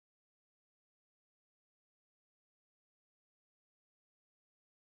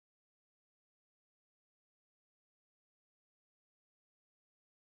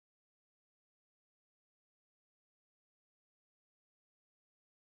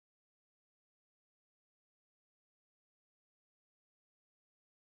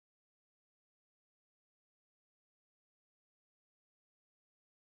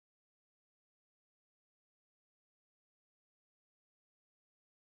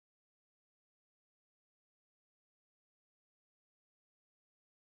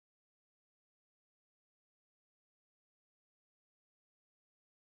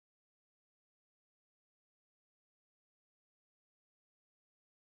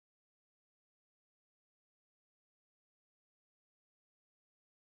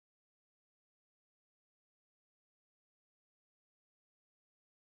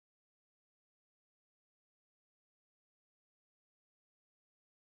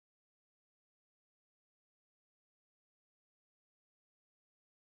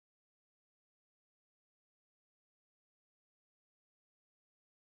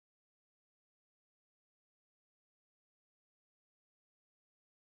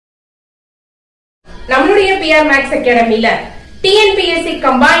நம்மளுடைய PR Max Academy-ல TNPSC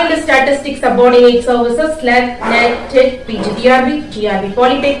Combined Statistics Subordinate Services NET, TET, PGTRB, GRB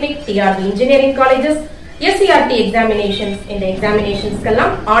Polytechnic, TRB Engineering Colleges, SCRT examinations இந்த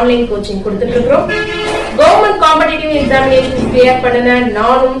examinationsக்கெல்லாம் online coaching கொடுத்துட்டு இருக்கோம். Government competitive examinations clear பண்ணன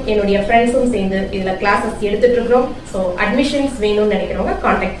நானும் என்னுடைய ஃப்ரெண்ட்ஸும் சேர்ந்து இதுல கிளாसेस எடுத்துட்டு இருக்கோம். சோ அட்மிஷன்ஸ் வேணும்னு நினைக்கிறவங்க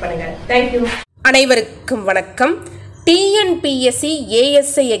கான்டாக்ட் பண்ணுங்க. Thank you. அனைவருக்கும் வணக்கம். TNPSC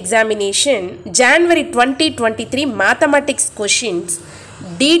ASI examination January 2023 mathematics questions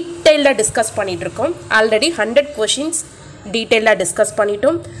detailed discuss பண்ணிட்டு இருக்கோம். ஆல்ரெடி 100 questions detailed discuss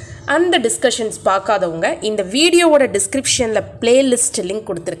பண்ணிட்டோம். அந்த டிஸ்கஷன்ஸ் பார்க்காதவங்க இந்த வீடியோவோட டிஸ்கிரிப்ஷனில் பிளேலிஸ்ட் லிங்க்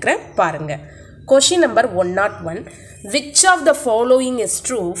கொடுத்துருக்குறேன் பாருங்க. Question number 101. Which of the following is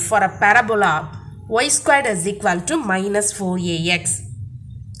true for a parabola y squared is equal to minus 4ax?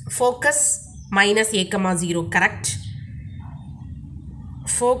 Focus minus a comma 0 correct.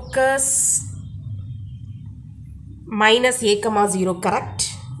 Focus minus a comma 0 correct.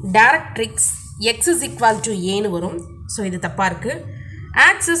 Directrix x is equal to a னு வரும். So இது தப்பாக இருக்குது.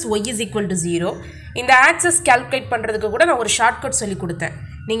 Axis y is equal to 0. இந்த axis calculate பண்ணுறதுக்கு கூட நான் ஒரு ஷார்ட்கட் சொல்லி கொடுத்தேன்.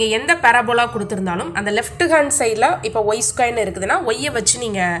 நீங்கள் எந்த பேராபோலா கொடுத்துருந்தாலும் அந்த லெஃப்ட் ஹேண்ட் சைடில் இப்போ ஒய் ஸ்கொயர்னு இருக்குதுன்னா ஒய்யை வச்சு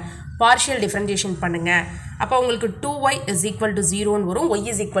நீங்கள் பார்ஷியல் டிஃப்ரென்ஷியேஷன் பண்ணுங்கள். அப்போ உங்களுக்கு 2y is equal to 0ன்னு வரும். y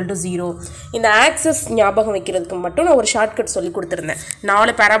is equal to 0. இந்த ஆக்சஸ் ஞாபகம் வைக்கிறதுக்கு மட்டும் நான் ஒரு ஷார்ட்கட் சொல்லி கொடுத்துருந்தேன்.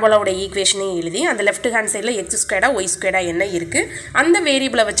 4 பேராபோலாவோட ஈக்குவேஷனையும் எழுதி அந்த லெஃப்ட் ஹேண்ட் சைடில் எக்ஸ் ஸ்கொயர்டா ஒய் ஸ்கொயர்டா என்ன இருக்குது அந்த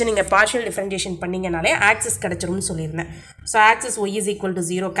வேரியபிளை வச்சு நீங்கள் பார்ஷியல் டிஃப்ரென்ஷியேஷன் பண்ணிங்கனாலே ஆக்சஸ் கிடச்சிரும்னு சொல்லியிருந்தேன். So access y is equal to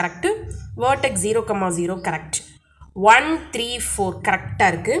 0 correct. Vertex 0,0 correct. 1 3 4 கரெக்டாக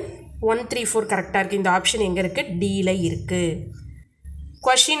இருக்குது. 1 3 4 கரெக்டாக இருக்குது. இந்த ஆப்ஷன் எங்கே இருக்குது? டியில் இருக்குது.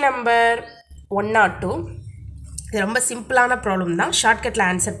 Question number 102. இது ரொம்ப சிம்பிளான ப்ராப்ளம் தான். ஷார்ட்கட்டில்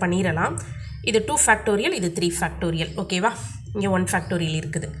ஆன்சர் பண்ணிடலாம். இது 2 ஃபேக்டோரியல், இது 3 ஃபேக்டோரியல். ஓகேவா? இங்கே 1 ஃபேக்டோரியல்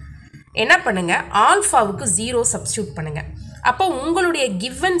இருக்குது. என்ன பண்ணுங்கள், ஆல்ஃபாவுக்கு 0 சப்ஸ்டியூட் பண்ணுங்கள். அப்போ உங்களுடைய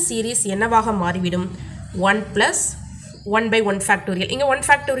கிவன் சீரீஸ் என்னவாக மாறிவிடும்? 1 + 1/1 ஃபேக்டோரியல். இங்கே 1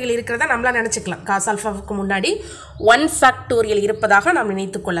 ஃபேக்டோரியல் இருக்கிறதா நம்மளாம் நினச்சிக்கலாம். காஸ் ஆல்ஃபாவுக்கு முன்னாடி 1 ஃபேக்டோரியல் இருப்பதாக நாம்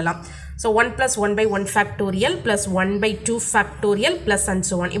நினைத்து கொள்ளலாம். So 1 + 1/1 factorial plus 1/2 factorial plus and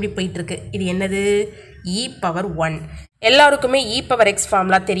so one இப்படி போயிட்டுருக்கு. இது என்னது? e⁻1. எல்லாருக்குமே e⁻x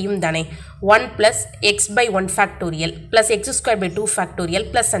ஃபார்முலா தெரியும் தானே? 1 + x/1 factorial plus x²/2 factorial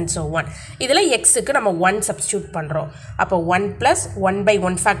plus and so one. இதில் எக்ஸுக்கு நம்ம 1 சப்ஸ்டியூட் பண்ணுறோம். அப்போ 1 +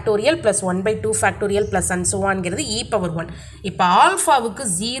 1/1 factorial plus 1/2 factorial plus and so ஒன்ங்கிறது e⁻1. இப்போ ஆல்ஃபாவுக்கு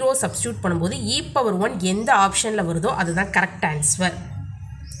 0 சப்ஸ்டியூட் பண்ணும்போது e⁻1 எந்த ஆப்ஷனில் வருதோ அதுதான் கரெக்ட் ஆன்சர்.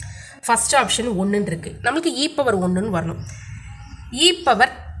 ஃபஸ்ட் ஆப்ஷன் 1ன்னு இருக்குது. நம்மளுக்கு e⁻1ன்னு வரணும்.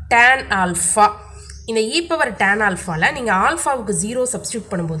 e⁻tan alpha. இந்த e⁻tan ஆல்ஃபாவில் நீங்கள் ஆல்ஃபாவுக்கு 0 சப்ஸ்டியூட்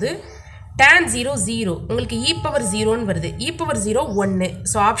பண்ணும்போது tan 0 0 உங்களுக்கு e⁻0ன்னு வருது. e⁻0 1.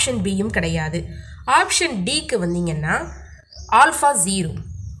 ஸோ ஆப்ஷன் பியும் கிடையாது. ஆப்ஷன் டிக்கு வந்தீங்கன்னா alpha 0,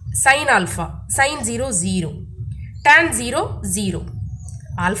 sign alpha sign 0 0, tan 0 0.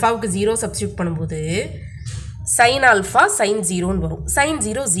 ஆல்ஃபாவுக்கு 0 substitute பண்ணும்போது சைன் ஆல்ஃபா சைன் 0ன்னு வரும். சைன்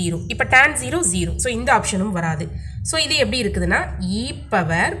 0 0. இப்போ tan 0 0. ஸோ இந்த ஆப்ஷனும் வராது. ஸோ இது எப்படி இருக்குதுன்னா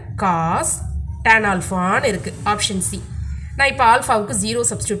e⁻cos tan ஆல்ஃபான்னு இருக்குது. Option C. நான் இப்போ ஆல்ஃபாவுக்கு 0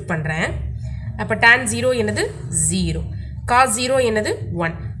 சப்ஸ்டியூட் பண்ணுறேன். அப்போ tan 0 என்னது? 0. cos 0 என்னது?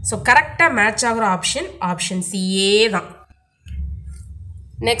 1. ஸோ கரெக்டாக மேட்ச் ஆகிற ஆப்ஷன் சியே தான்.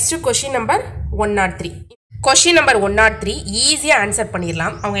 Next question number 103. Question number 103 ஈஸியாக ஆன்சர்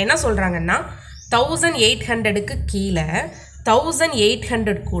பண்ணிடலாம். அவங்க என்ன சொல்கிறாங்கன்னா 1800க்கு கீழே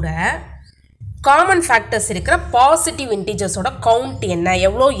 1800 கூட காமன் ஃபேக்டர்ஸ் இருக்கிற பாசிட்டிவ் இன்டிஜர்ஸோட கவுண்ட் என்ன,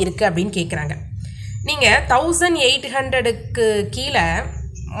 எவ்வளோ இருக்குது அப்படின்னு கேட்குறாங்க. நீங்கள் 1800க்கு கீழே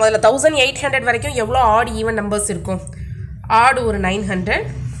முதல்ல 1800 வரைக்கும் எவ்வளோ ஆட் ஈவன் நம்பர்ஸ் இருக்கும்? ஆடு ஒரு 900,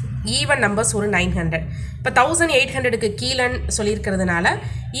 ஈவன் நம்பர்ஸ் ஒரு 900. இப்போ 1800க்கு கீழேன்னு சொல்லியிருக்கிறதுனால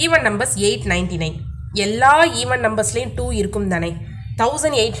ஈவன் நம்பர்ஸ் 899. எல்லா ஈவன் நம்பர்ஸ்லேயும் 2 இருக்கும் தானே?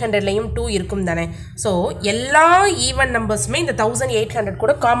 1800லையும் 2 இருக்கும் தானே? ஸோ எல்லா ஈவன் நம்பர்ஸுமே இந்த 1800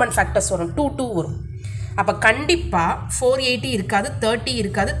 கூட காமன் ஃபேக்டர்ஸ் வரும். 2 2 வரும். அப்போ கண்டிப்பாக 480 இருக்காது, 30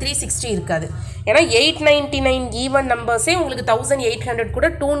 இருக்காது, 360 இருக்காது. ஏன்னா 899 ஈவன் நம்பர்ஸே உங்களுக்கு 1800 கூட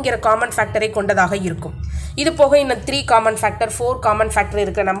 2ங்கிற காமன் ஃபேக்டரை கொண்டதாக இருக்கும். இது போக இன்னும் 3 காமன் ஃபேக்டர், 4 காமன் ஃபேக்டர்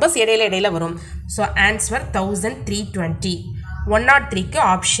இருக்கிற நம்பர்ஸ் இடையில வரும். So answer 1320. 103க்கு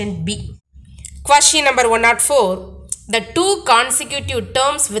option B. Question number 104. The two consecutive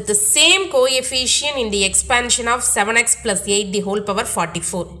terms with the same coefficient in the expansion of 7x plus 8 the whole power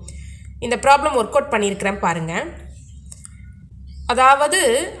 44. இந்த ப்ராப்ளம் ஒர்க் அவுட் பண்ணியிருக்கிறேன் பாருங்கள். அதாவது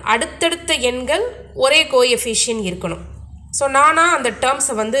அடுத்தடுத்த எண்கள் ஒரே கோஎஃபிஷியன்ட் இருக்கணும். ஸோ நானாக அந்த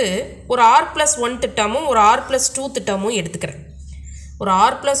டேர்ம்ஸை வந்து ஒரு r+1 டேர்மும் ஒரு r+2 டேர்மும் எடுத்துக்கிறேன். ஒரு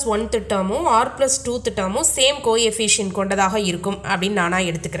r plus 1th termும் r plus 2th termும் same coefficient கொண்டதாக இருக்கும் அப்படின்னு நானாக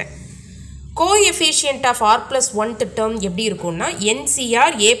எடுத்துக்கிறேன். Coefficient of r plus 1th term எப்படி இருக்கும்னா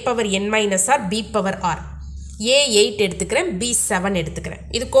NCR a power n minus r b power r. a 8 எடுத்துக்கிறேன், b 7 எடுத்துக்கிறேன்.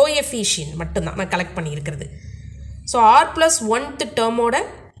 இது கோஎஃபிஷியன்ட் மட்டும்தான் நான் கலெக்ட் பண்ணியிருக்கிறது. So r plus 1th termோட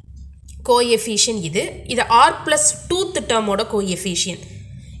coefficient இது r plus 2th termோட கோஎஃபிஷியன்ட்.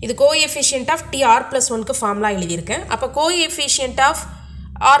 இது coefficient of t r plus 1க்கு ஃபார்முலா எழுதியிருக்கேன். அப்போ coefficient of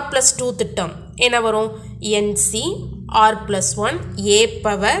r plus 2th term என்ன வரும்? NC r plus 1 a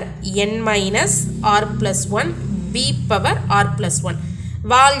power n minus r plus 1 b power r plus 1.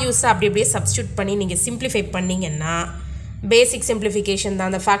 Values அப்படியே substitute பண்ணி நீங்கள் simplify பண்ணிங்கன்னா பேசிக் சிம்பிளிஃபிகேஷன் தான்.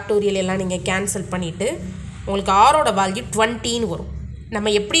 அந்த ஃபேக்டோரியல் எல்லாம் நீங்கள் கேன்சல் பண்ணிவிட்டு உங்களுக்கு ஆரோட வேல்யூ 20ன்னு வரும்.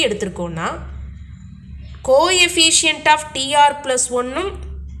 நம்ம எப்படி எடுத்திருக்கோம்னா coefficient of tr plus 1ம்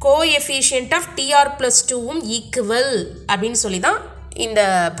coefficient of tr plus 2ம் ஈக்குவல் அப்படின்னு சொல்லி தான் இந்த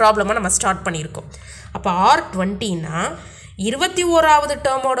ப்ராப்ளமாக நம்ம ஸ்டார்ட் பண்ணியிருக்கோம். அப்போ R20னா 21வது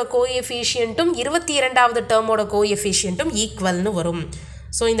டேர்மோட கோஎஃபிஷியன்ட்டும் 22வது டேர்மோட கோஎஃபிஷியன்ட்டும் ஈக்குவல்னு வரும்.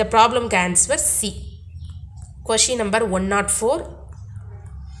 ஸோ இந்த ப்ராப்ளம்க்கு answer C. Question number 104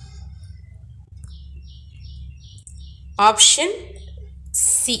 option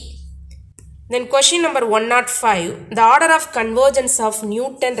C. Then question number 105, the order of convergence of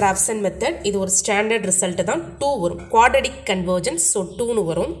Newton-Raphson method, இது ஒரு standard result தான் 2 வரும். quadratic convergence, so 2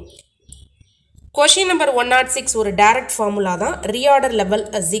 வரும். Question number 106 ஒரு direct formula தான், reorder level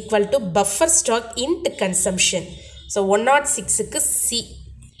is equal to buffer stock int consumption. So 106க்கு C.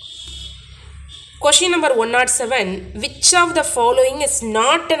 Question number 107, which of the following is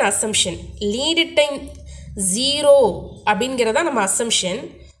not an assumption? Lead time 0 அப்படிங்கிறதா நம்ம assumption.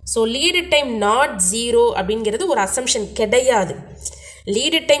 So lead time not 0 அப்படிங்கிறது ஒரு assumption கிடையாது.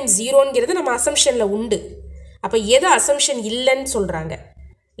 Lead time 0ங்கிறது நம்ம அசம்ஷனில் உண்டு. அப்போ எது assumption இல்லைன்னு சொல்கிறாங்க?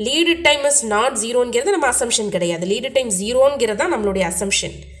 லீடு டைம் இஸ் நாட் 0ங்கிறது நம்ம அசம்ஷன் கிடையாது. லீடு டைம் 0ங்கிறது தான் நம்மளுடைய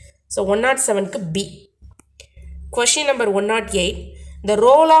assumption. So 107க்கு B. Question number 108, the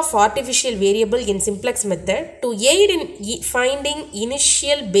role of artificial variable in simplex method to aid in finding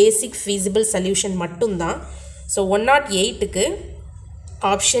initial basic feasible solution மட்டும்தான். So 108க்கு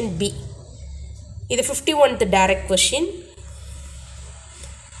option B. இது 51th direct question.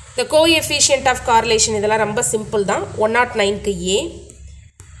 the coefficient of correlation இதெல்லாம் ரொம்ப simple தான். 109க்கு A.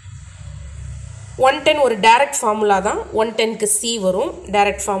 110 ஒரு direct formula தான். 110க்கு C வரும்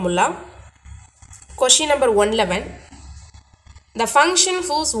direct formula. question number 111, the function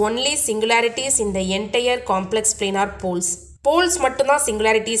whose only singularities in the entire complex plane are poles. poles மட்டும்தான்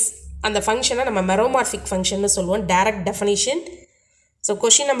singularities. அந்த ஃபங்க்ஷனை நம்ம மெரோமார்பிக் ஃபங்க்ஷன்னு சொல்லுவோம். direct definition. So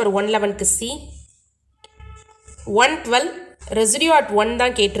question number 111க்கு C. 112 residue at 1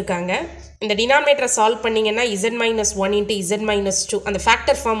 தான் கேட்டிருக்காங்க. இந்த டினாமினேட்டரை சால்வ் பண்ணிங்கன்னா z minus 1 into z minus 2 அந்த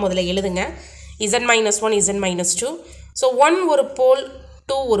ஃபேக்டர் ஃபார்ம் முதல்ல எழுதுங்க. z minus 1 z minus 2. So 1 ஒரு போல்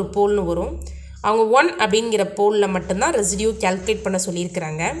 2 ஒரு போல்னு வரும். அவங்க 1 அப்படிங்கிற போலில் மட்டும்தான் ரெசிடியூ கேல்குலேட் பண்ண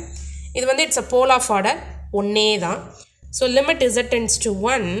சொல்லியிருக்கிறாங்க. இது வந்து it's a pole of order ஒன்னே தான். So limit z tends to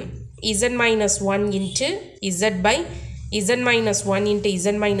 1 z minus 1 into z by z minus 1 into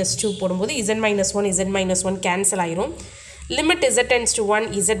z minus 2 போடும்போது z minus 1 z minus 1 cancel ஆயிரும். Limit z tends to 1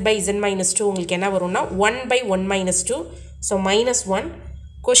 z by z minus 2 உங்களுக்கு என்ன வரும்னா 1 by 1 minus 2. So minus 1.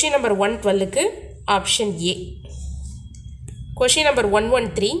 Question number 112க்கு option A. Question number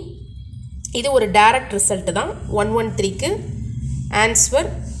 113, இது ஒரு direct result தான். 113க்கு answer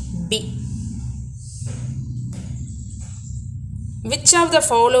B. which of the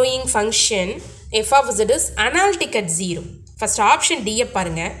following function f of z is analytic at 0? first option D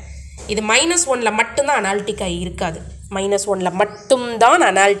பாருங்க. இது -1ல மட்டும்தான் Analytica இருக்காது. -1ல மட்டும்தான்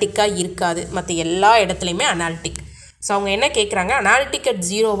அனாலிட்டிக்கா இருக்காது. மற்ற எல்லா இடத்துலையுமே அனாலிட்டிக். ஸோ அவங்க என்ன கேட்குறாங்க, அனாலிட்டிக் அட்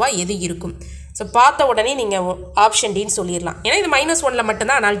 0வா எது இருக்கும்? ஸோ பார்த்த உடனே நீங்கள் ஆப்ஷன் டின்னு சொல்லிடலாம். ஏன்னா இது -1ல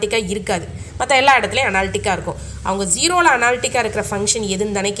மட்டும்தான் அனாலிட்டிக்காக இருக்காது. மற்ற எல்லா இடத்துலையும் அனாலிட்டிக்காக இருக்கும். அவங்க 0ல் அனாலிட்டிக்காக இருக்கிற ஃபங்க்ஷன்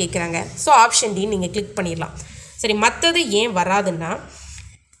எதுன்னு தானே கேட்குறாங்க. ஸோ ஆப்ஷன் டின்னு நீங்கள் கிளிக் பண்ணிடலாம். சரி, மற்றது ஏன் வராதுன்னா,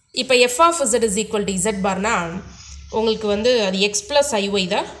 இப்போ f of z is equal to z பார்னா உங்களுக்கு வந்து அது x plus iy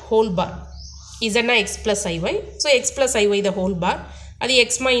the whole bar. zனா x plus iy. So x plus iy the whole பார். அது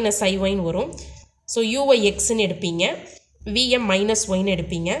x minus iyன்னு வரும். ஸோ uy xன்னு எடுப்பீங்க, vm minus yன்னு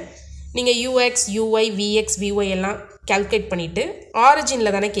எடுப்பீங்க. நீங்கள் ux, uy, vx, vy எல்லாம் calculate பண்ணிவிட்டு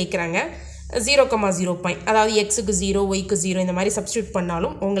ஆரிஜினில் தானே கேட்குறாங்க. 0,0 பாயிண்ட், அதாவது எக்ஸுக்கு 0, ஒய்க்கு 0 இந்த மாதிரி சப்ஸ்டியூட்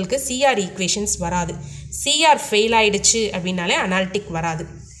பண்ணாலும் உங்களுக்கு சிஆர் ஈக்குவேஷன்ஸ் வராது. சிஆர் ஃபெயில் ஆகிடுச்சு அப்படின்னாலே அனாலிட்டிக் வராது.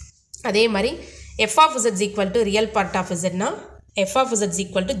 அதே மாதிரி f of z is equal to real part of zனா f of z is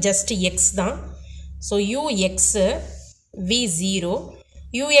equal to just x தான். ஸோ ux v0,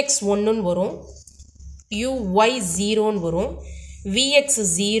 ux 1ன்னு வரும், uy 0ன்னு வரும், Vx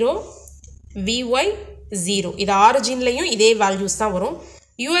 0, Vy 0. இது ஆரிஜின்லையும் இதே வேல்யூஸ் தான் வரும்.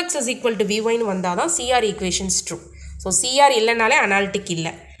 Ux is equal to Vy னு வந்தால் தான் CR equations true. So CR இல்லைனாலே analytic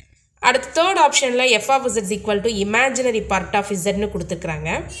இல்லை. அடுத்து தேர்ட் ஆப்ஷனில் f of z is equal to imaginary part of z னு கொடுத்துருக்குறாங்க.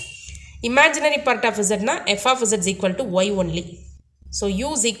 Imaginary part of z னா f of z is equal to y only. So u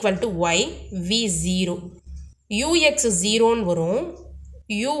is equal to y, v 0. ux 0 னு வரும்,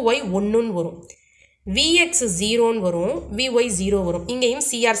 uy 1 னு வரும். vx 0 னு வரும், vy 0 வரும். இங்கேயும்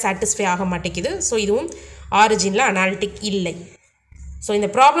CR satisfy ஆக மாட்டேங்குது. ஸோ இதுவும் ஆரிஜினில் அனாலிட்டிக் இல்லை. ஸோ இந்த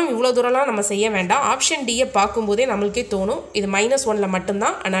ப்ராப்ளம் இவ்வளோ தூரம்லாம் நம்ம செய்ய வேண்டாம். ஆப்ஷன் டியை பார்க்கும்போதே நம்மளுக்கே தோணும் இது -1ல்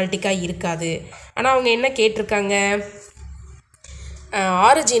மட்டும்தான் அனாலிட்டிக்காக இருக்காது. ஆனால் அவங்க என்ன கேட்டிருக்காங்க,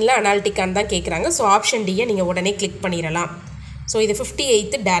 ஆரிஜினில் அனாலிட்டிக்கான்னு தான் கேட்குறாங்க. ஸோ ஆப்ஷன் டியை நீங்கள் உடனே கிளிக் பண்ணிடலாம். ஸோ இது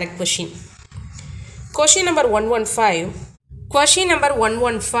 58th direct question. Question number 115. Question number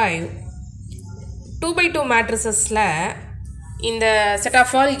 115 2x2 மேட்ரிசஸில் இந்த set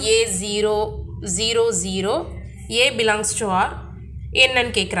of all A0 0 0 A belongs to R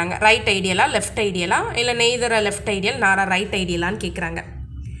என்னன்னு கேட்குறாங்க. ரைட் ஐடியலா லெஃப்ட் ஐடியலா இல்லை நெய்தர லெஃப்ட் ஐடியல் நாரா ரைட் ஐடியலான்னு கேட்குறாங்க.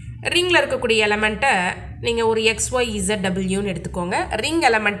 ரிங்கில் இருக்கக்கூடிய எலமெண்ட்டை நீங்கள் ஒரு XYZWன்னு எடுத்துக்கோங்க. ரிங்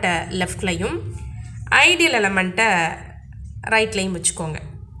எலமெண்ட்டை லெஃப்ட்லையும் ஐடியல் எலமெண்ட்டை ரைட்லையும் வச்சுக்கோங்க.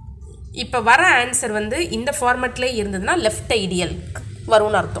 இப்போ வர ஆன்சர் வந்து இந்த ஃபார்மேட்லேயே இருந்ததுன்னா லெஃப்ட் ஐடியல்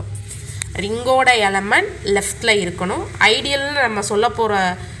வரும்னு அர்த்தம். ரிங்கோட எலமெண்ட் லெஃப்டில் இருக்கணும். ஐடியல்னு நம்ம சொல்ல போகிற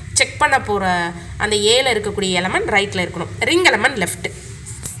செக் பண்ண போகிற அந்த ஏல இருக்கக்கூடிய எலமெண்ட் ரைட்டில் இருக்கணும். Ring element left.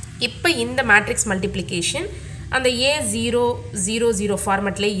 இப்போ இந்த மேட்ரிக்ஸ் மல்டிப்ளிகேஷன் அந்த A0 0 0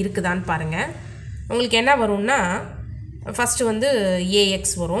 ஃபார்மேட்லேயே இருக்குதான்னு பாருங்கள். உங்களுக்கு என்ன வரும்னா ஃபஸ்ட்டு வந்து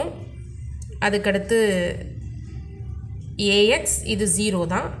AX வரும், அதுக்கடுத்து AX இது 0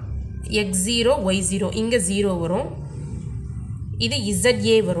 தான், X0 Y0 இங்கே 0 வரும், இது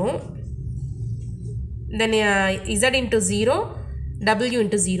ZA வரும், தென் Z into 0 W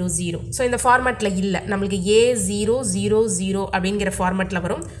into 0 0. So இந்த ஃபார்மேட்டில் இல்லை, நம்மளுக்கு A0 0 0 அப்படிங்கிற ஃபார்மேட்டில்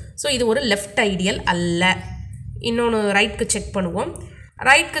வரும். ஸோ இது ஒரு லெஃப்ட் ஐடியல் அல்ல. இன்னொன்று ரைட்க்கு செக் பண்ணுவோம்.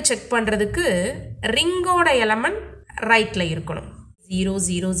 ரைட்க்கு செக் பண்ணுறதுக்கு ரிங்கோட எலமெண்ட் ரைட்டில் இருக்கணும். 0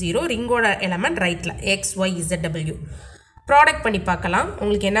 0 0 ரிங்கோட எலமெண்ட் ரைட்டில் XYZW. ப்ராடக்ட் பண்ணி பார்க்கலாம்.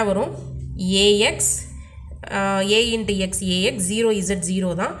 உங்களுக்கு என்ன வரும், AX A into X AX 0Z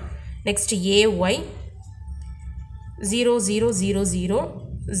 0 தான். Next AY 0 0 0 0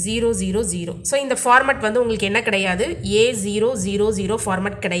 0 0 0. ஸோ இந்த ஃபார்மேட் வந்து உங்களுக்கு என்ன கிடையாது, A0 0 0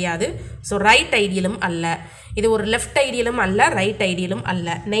 ஃபார்மேட் கிடையாது. ஸோ ரைட் ஐடியலும் அல்ல. இது ஒரு லெஃப்ட் ஐடியலும் அல்ல, ரைட் ஐடியலும்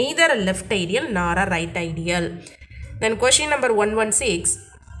அல்ல. நெய்தர் லெஃப்ட் ஐடியல் நார் ரைட் ஐடியல். தென் கொஷின் நம்பர் 116.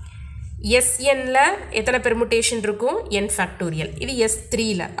 SNல எத்தனை பெர்முட்டேஷன் இருக்கும், n ஃபேக்டோரியல். இது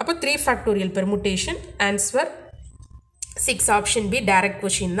S3ல, அப்போ 3 factorial permutation. Answer 6 option B direct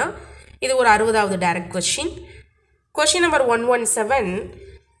question தான். இது ஒரு 60வது டைரக்ட் கொஷின். Question number 117.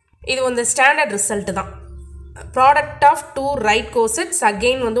 இது வந்து ஸ்டாண்டர்ட் ரிசல்ட் தான். Product of 2 right cosets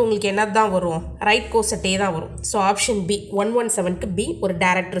again வந்து உங்களுக்கு என்ன தான் வரும், ரைட் கோசெட்டே தான் வரும். ஸோ ஆப்ஷன் பி 117க்கு பி ஒரு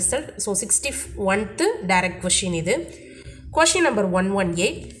direct result. So 61th direct question இது. Question number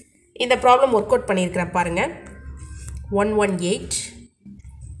 118. இந்த ப்ராப்ளம் ஒர்க் அவுட் பண்ணியிருக்கிறேன் பாருங்கள். 118.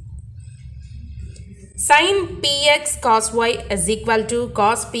 sin px cos y is equal to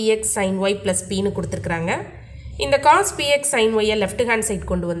cos px sin y plus p னு கொடுத்துருக்குறாங்க. இந்த cos px sin y left hand side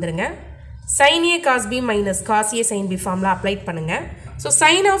கொண்டு வந்துருங்க. sin a cos b minus cos a sin b formula apply பண்ணுங்க. So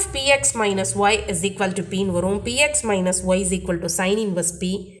sin of px minus y is equal to p னு வரும். px minus y is equal to sin inverse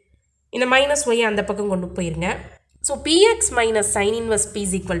p. இந்த minus y அந்த பக்கம் கொண்டு போயிருங்க. So px minus sin inverse p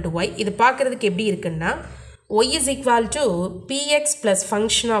is equal to y. இது பார்க்குறதுக்கு எப்படி இருக்குன்னா y is equal to px plus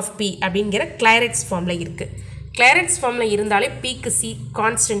function of p அப்படிங்கிற கிளாரெட்ஸ் ஃபார்மில் இருக்குது. கிளாரெட்ஸ் ஃபார்மில் இருந்தாலே pக்கு c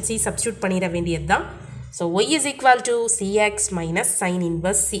கான்ஸ்டன்ட் c சப்ஸ்டியூட் பண்ணிட வேண்டியது தான். So y is equal to cx minus sin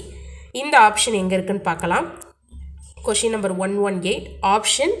inverse c. இந்த ஆப்ஷன் எங்கே இருக்குன்னு பார்க்கலாம். கொஷின் நம்பர் 118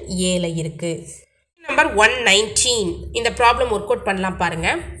 ஆப்ஷன் ஏல இருக்குது. நம்பர் 119. இந்த ப்ராப்ளம் ஒர்க் அவுட் பண்ணலாம்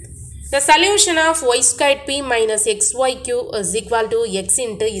பாருங்கள். The solution of y squared p minus xyq is equal to x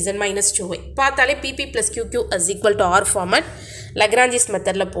into z minus 2y. பார்த்தாலே pp plus qq is equal to r format. Lagrange's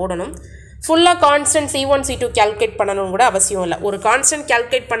மெத்தடில் போடணும். ஃபுல்லாக constant C1 C2 calculate பண்ணணும் கூட அவசியம் இல்லை. ஒரு கான்ஸ்டன்ட்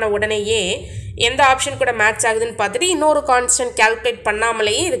கால்குலேட் பண்ண உடனேயே எந்த ஆப்ஷன் கூட மேட்ச் ஆகுதுன்னு பார்த்துட்டு இன்னொரு கான்ஸ்டன்ட் கால்குலேட்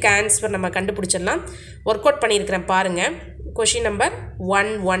பண்ணாமலேயே இதுக்கு ஆன்சர் நம்ம கண்டுபிடிச்சிடலாம். ஒர்க் அவுட் பண்ணியிருக்கிறேன் பாருங்கள். Question number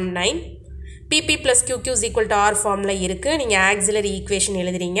 119. pp plus qq is equal to r ஃபார்மில் இருக்குது. நீங்கள் ஆக்சிலரி ஈக்குவேஷன்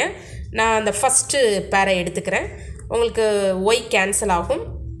எழுதுறீங்க. நான் அந்த ஃபஸ்ட்டு பேரை எடுத்துக்கிறேன். உங்களுக்கு y கேன்சல் ஆகும்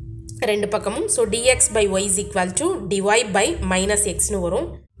ரெண்டு பக்கமும். So dx by y is equal to dy by minus xனு வரும்.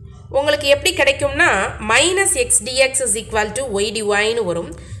 உங்களுக்கு எப்படி கிடைக்கும்னா minus x dx is equal to y dyன்னு வரும்.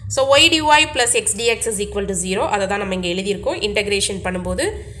 So y dy plus x dx is equal to 0. அதை தான் நம்ம இங்கே எழுதியிருக்கோம். இன்டகிரேஷன் பண்ணும்போது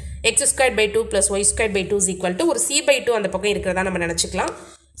x squared by 2 plus y squared by 2 is equal to ஒரு c by 2 அந்த பக்கம் இருக்கிறதா நம்ம நினச்சிக்கலாம்.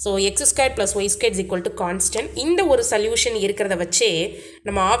 So x squared plus y squared is equal to constant. இந்த ஒரு சொல்யூஷன் இருக்கிறத வச்சே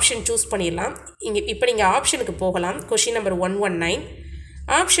நம்ம ஆப்ஷன் சூஸ் பண்ணிடலாம். இப்போ நீங்கள் ஆப்ஷனுக்கு போகலாம். கொஷின் நம்பர் 119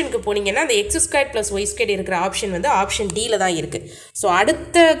 ஆப்ஷனுக்கு போனீங்கன்னா அந்த x squared plus y squared இருக்கிற ஆப்ஷன் வந்து ஆப்ஷன் டியில் தான் இருக்குது. ஸோ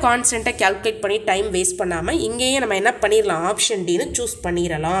அடுத்த கான்ஸ்டண்ட்டை கால்குலேட் பண்ணி டைம் வேஸ்ட் பண்ணாமல் இங்கேயே நம்ம என்ன பண்ணிடலாம், ஆப்ஷன் டின்னு சூஸ்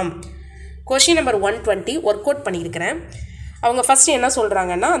பண்ணிடலாம். கொஷின் நம்பர் 120 ஒர்க் அவுட் பண்ணியிருக்கிறேன். அவங்க ஃபஸ்ட்டு என்ன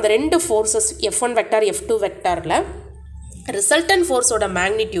சொல்கிறாங்கன்னா, அந்த ரெண்டு forces F1 vector F2 வெக்டாரில் resultant ஃபோர்ஸோட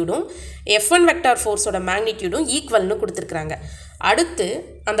மேக்னிடியூடும் F1 vector ஃபோர்ஸோட மேக்னிடியூடும் ஈக்குவல்னு கொடுத்துருக்குறாங்க. அடுத்து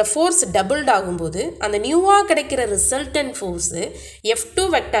அந்த ஃபோர்ஸ் டபுள்ட் ஆகும்போது அந்த நியூவாக கிடைக்கிற ரிசல்டன் ஃபோர்ஸு F2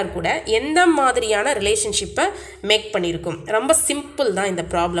 வெக்டார் கூட எந்த மாதிரியான ரிலேஷன்ஷிப்பை மேக் பண்ணியிருக்கும். ரொம்ப சிம்பிள் தான் இந்த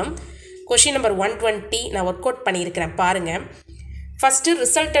ப்ராப்ளம். கொஷின் நம்பர் 120 நான் ஒர்க் அவுட் பண்ணியிருக்கிறேன் பாருங்கள். First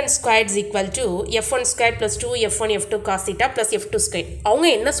resultant square is equal to F1 square plus 2 F1 F2 cos theta plus F2 square. அவங்க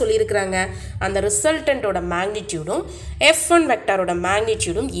என்ன சொல்லியிருக்கிறாங்க, அந்த ரிசல்டண்ட்டோட மேக்னிடியூடும் F1 வெக்டாரோட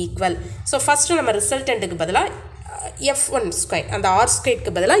மேக்னிடியூடும் ஈக்குவல். ஸோ ஃபஸ்ட்டு நம்ம ரிசல்டண்ட்டுக்கு பதிலாக F1 ஸ்கொயர், அந்த ஆர்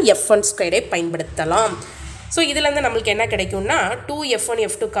ஸ்கொயருக்கு பதிலாக F1 ஸ்கொயரை பயன்படுத்தலாம். ஸோ இதுலேருந்து நம்மளுக்கு என்ன கிடைக்கும்னா 2F1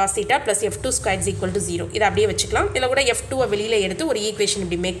 F2 cos theta plus F2 square is equal to 0. இதை அப்படியே வச்சுக்கலாம். இதில் கூட F2வை வெளியில் எடுத்து ஒரு ஈக்குவேஷன்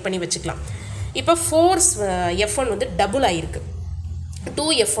இப்படி மேக் பண்ணி வச்சுக்கலாம். இப்போ ஃபோர்ஸ் F1 வந்து டபுள் ஆகிருக்கு,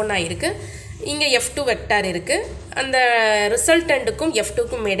 2F1 ஆகிருக்கு. இங்கே F2 வெக்டார் இருக்குது. அந்த ரிசல்டண்ட்டுக்கும்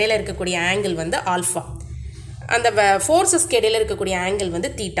F2க்கும் இடையில் இருக்கக்கூடிய ஆங்கிள் வந்து ஆல்ஃபா. அந்த ஃபோர்ஸஸ்க்கு இடையில் இருக்கக்கூடிய ஆங்கிள் வந்து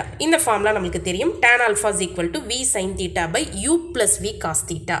தீட்டா. இந்த ஃபார்ம்லாம் நம்மளுக்கு தெரியும். tan alpha is equal to V sin theta by U plus V cos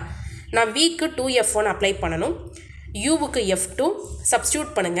theta. நான் Vக்கு 2F1 அப்ளை பண்ணணும், Uவுக்கு F2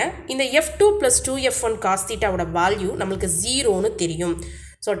 சப்ஸ்டியூட் பண்ணுங்கள். இந்த F2 plus 2F1 cos thetaவோட value நம்மளுக்கு 0ன்னு தெரியும்.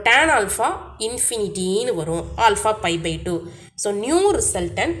 ஸோ tan alpha இன்ஃபினிட்டின்னு வரும், alpha pi by 2. So new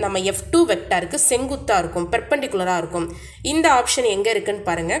resultant நம்ம F2 வெக்டாருக்கு செங்குத்தாக இருக்கும், பெர்பெண்டிகுலராக இருக்கும். இந்த ஆப்ஷன் எங்கே இருக்குன்னு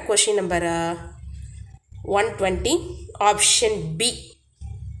பாருங்கள். Question number 120 option B.